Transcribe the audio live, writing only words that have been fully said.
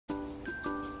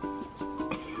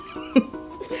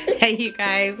Hey you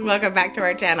guys, welcome back to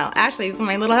our channel. Ashley's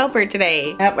my little helper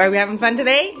today. Are we having fun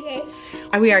today? Yes.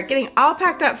 We are getting all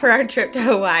packed up for our trip to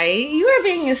Hawaii. You are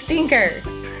being a stinker.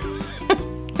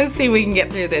 Let's see if we can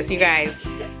get through this, you guys.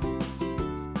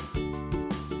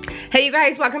 Hey you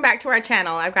guys, welcome back to our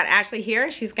channel. I've got Ashley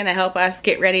here. She's gonna help us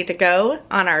get ready to go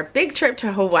on our big trip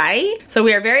to Hawaii. So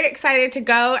we are very excited to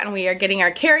go, and we are getting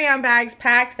our carry-on bags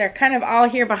packed. They're kind of all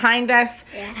here behind us.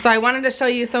 Yeah. So I wanted to show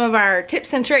you some of our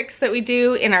tips and tricks that we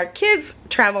do in our kids'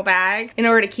 travel bags in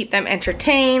order to keep them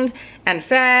entertained and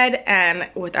fed and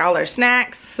with all their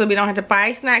snacks, so we don't have to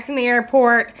buy snacks in the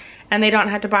airport and they don't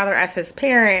have to bother us as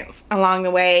parents along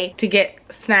the way to get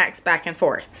snacks back and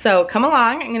forth. So come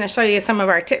along, I'm gonna show you some of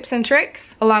our tips and tricks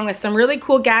along with some really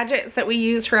cool gadgets that we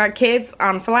use for our kids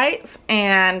on flights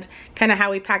and kind of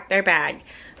how we pack their bag.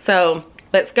 So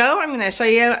let's go, I'm gonna show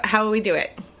you how we do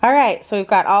it. All right, so we've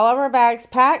got all of our bags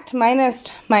packed, minus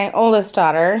my oldest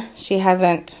daughter. She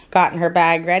hasn't gotten her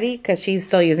bag ready because she's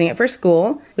still using it for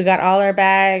school. We got all our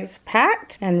bags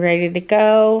packed and ready to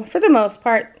go for the most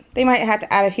part. They might have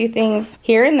to add a few things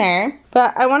here and there,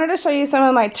 but I wanted to show you some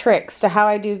of my tricks to how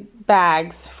I do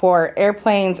bags for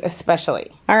airplanes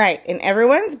especially. All right, in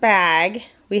everyone's bag,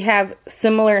 we have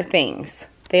similar things.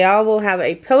 They all will have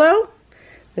a pillow.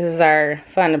 This is our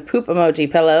fun poop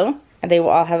emoji pillow. And they will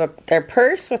all have their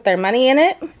purse with their money in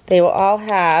it. They will all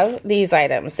have these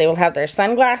items. They will have their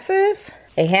sunglasses,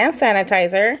 a hand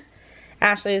sanitizer.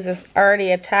 Ashley's is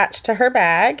already attached to her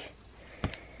bag.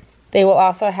 They will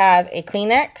also have a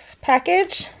Kleenex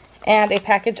package and a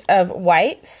package of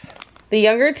wipes. The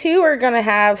younger two are gonna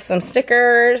have some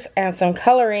stickers and some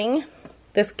coloring.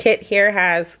 This kit here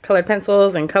has colored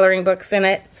pencils and coloring books in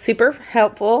it. Super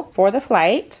helpful for the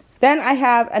flight. Then I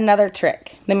have another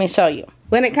trick. Let me show you.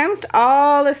 When it comes to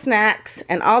all the snacks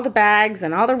and all the bags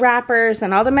and all the wrappers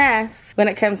and all the mess, when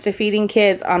it comes to feeding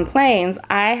kids on planes,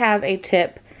 I have a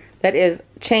tip that is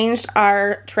changed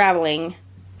our traveling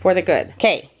for the good.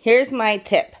 Okay, here's my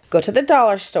tip. Go to the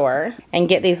dollar store and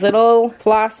get these little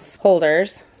floss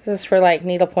holders. This is for like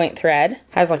needlepoint thread.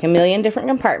 Has like a million different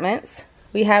compartments.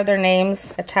 We have their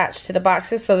names attached to the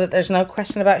boxes so that there's no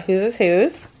question about whose is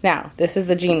whose. Now, this is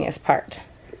the genius part.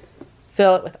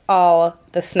 Fill it with all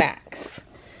the snacks.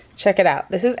 Check it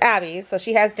out. This is Abby's, so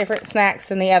she has different snacks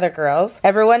than the other girls.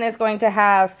 Everyone is going to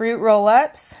have fruit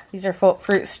roll-ups. These are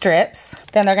fruit strips.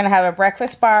 Then they're gonna have a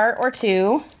breakfast bar or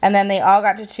two. And then they all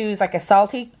got to choose like a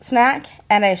salty snack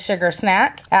and a sugar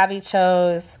snack. Abby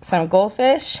chose some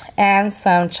goldfish and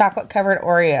some chocolate-covered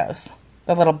Oreos,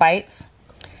 the little bites.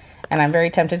 And I'm very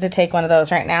tempted to take one of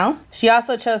those right now. She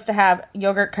also chose to have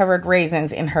yogurt-covered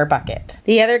raisins in her bucket.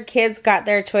 The other kids got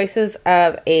their choices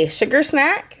of a sugar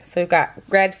snack. So we've got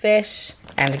red fish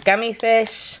and gummy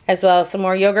fish, as well as some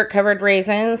more yogurt-covered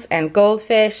raisins and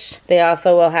goldfish. They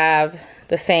also will have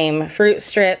the same fruit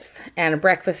strips and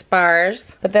breakfast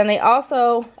bars. But then they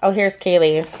also, oh, here's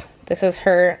Kaylee's. This is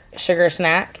her sugar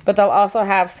snack. But they'll also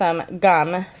have some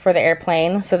gum for the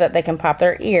airplane so that they can pop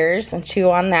their ears and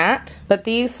chew on that. But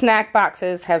these snack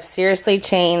boxes have seriously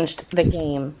changed the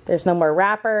game. There's no more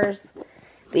wrappers.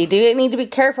 You do need to be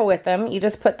careful with them. You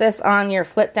just put this on your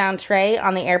flip down tray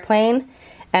on the airplane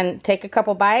and take a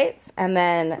couple bites and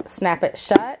then snap it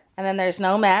shut. And then there's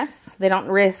no mess. They don't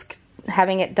risk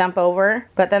having it dump over,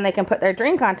 but then they can put their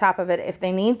drink on top of it if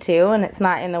they need to and it's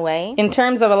not in the way. In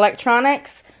terms of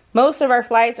electronics, most of our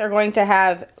flights are going to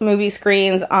have movie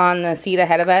screens on the seat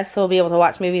ahead of us, so we'll be able to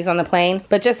watch movies on the plane.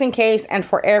 But just in case, and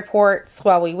for airports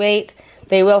while we wait,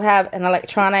 they will have an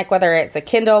electronic, whether it's a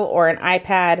Kindle or an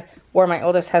iPad, or my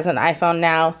oldest has an iPhone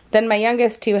now. Then my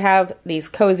youngest two have these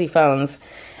cozy phones.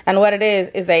 And what it is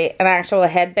an actual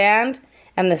headband,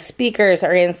 and the speakers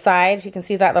are inside. If you can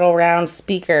see that little round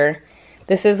speaker,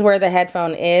 this is where the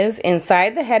headphone is,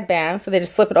 inside the headband. So they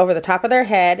just slip it over the top of their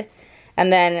head,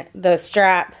 and then the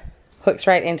strap hooks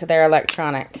right into their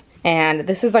electronic. And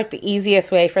this is like the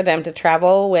easiest way for them to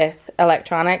travel with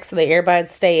electronics. So the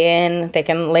earbuds stay in, they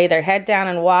can lay their head down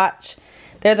and watch.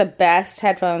 They're the best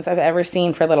headphones I've ever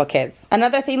seen for little kids.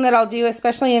 Another thing that I'll do,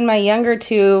 especially in my younger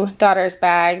two daughters'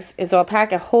 bags, is I'll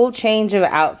pack a whole change of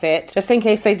outfit, just in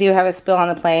case they do have a spill on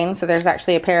the plane. So there's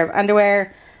actually a pair of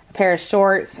underwear, a pair of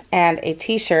shorts, and a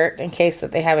t-shirt in case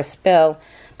that they have a spill.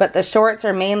 But the shorts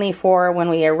are mainly for when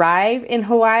we arrive in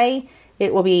Hawaii.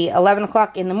 It will be 11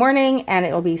 o'clock in the morning and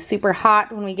it will be super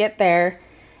hot when we get there.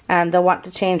 And they'll want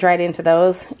to change right into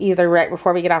those, either right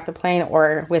before we get off the plane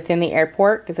or within the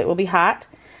airport, because it will be hot.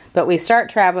 But we start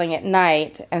traveling at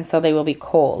night, and so they will be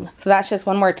cold. So that's just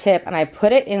one more tip, and I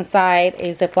put it inside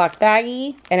a Ziploc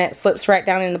baggie, and it slips right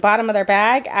down in the bottom of their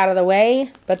bag, out of the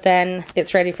way, but then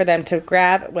it's ready for them to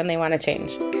grab when they want to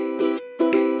change.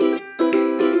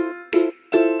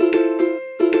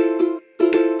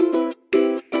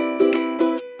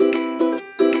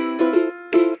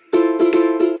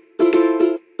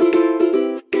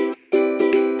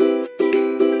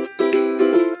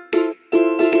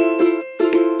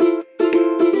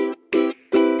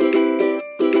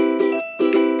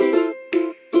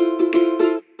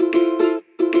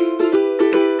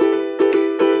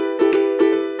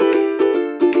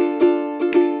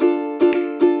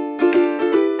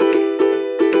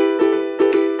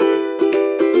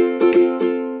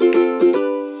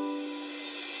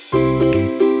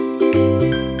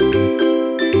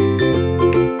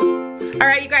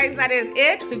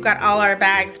 we've got all our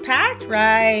bags packed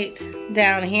right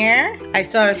down here. I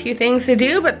still have a few things to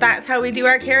do, but that's how we do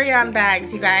our carry-on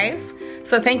bags, you guys.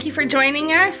 So thank you for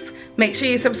joining us. Make sure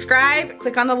you subscribe,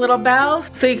 click on the little bell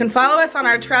so you can follow us on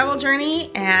our travel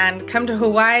journey and come to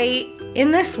Hawaii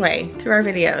in this way through our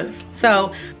videos.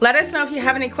 So let us know if you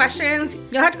have any questions.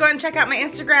 You'll have to go and check out my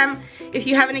Instagram if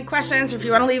you have any questions or if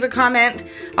you want to leave a comment.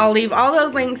 I'll leave all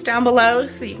those links down below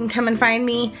so you can come and find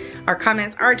me. Our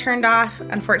comments are turned off,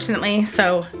 unfortunately,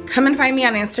 so come and find me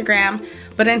on Instagram.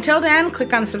 But until then,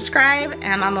 click on subscribe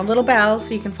and on the little bell so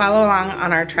you can follow along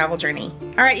on our travel journey.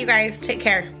 All right, you guys, take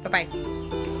care. Bye-bye.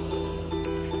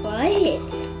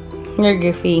 What? You're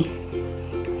goofy.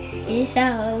 You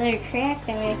saw a little crack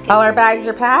that I could... All our bags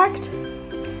are packed.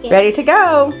 Yeah. Ready to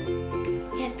go.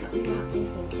 Yeah, but not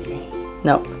leaving today.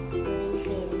 Nope.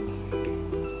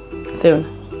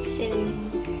 Soon.